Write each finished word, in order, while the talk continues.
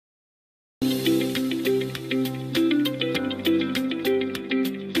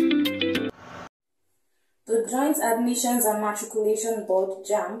Admissions and Matriculation Board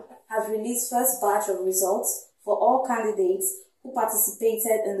 (JAMB) has released first batch of results for all candidates who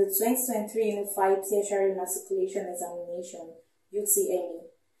participated in the 2023 Unified Tertiary Matriculation Examination (UTME).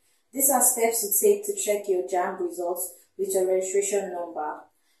 These are steps to take to check your JAMB results with your registration number.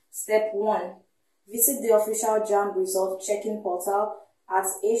 Step 1. Visit the official JAMB result checking portal at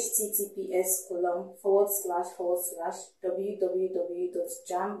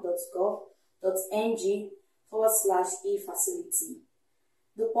https://www.jamb.gov.ng/e-facility.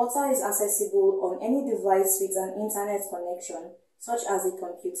 The portal is accessible on any device with an internet connection, such as a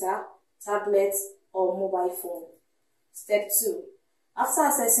computer, tablet, or mobile phone. Step 2. After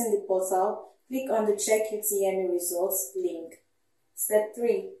accessing the portal, click on the Check UTME Results link. Step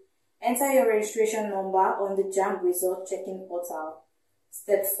 3. Enter your registration number on the JAMB result checking portal.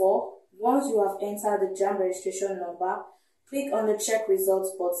 Step 4. Once you have entered the JAMB registration number, click on the Check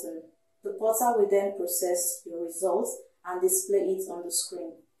Results button. The portal will then process your results and display it on the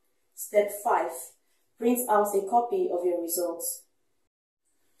screen. Step 5. Print out a copy of your results.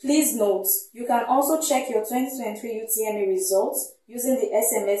 Please note, you can also check your 2023 UTME results using the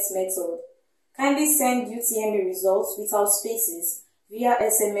SMS method. Kindly send UTME results without spaces via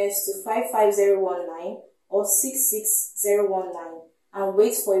SMS to 55019 or 66019 and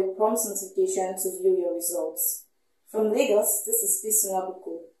wait for a prompt notification to view your results. From Lagos, this is Peace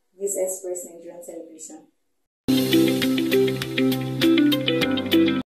Nwabuko, News Express Nigerian Television.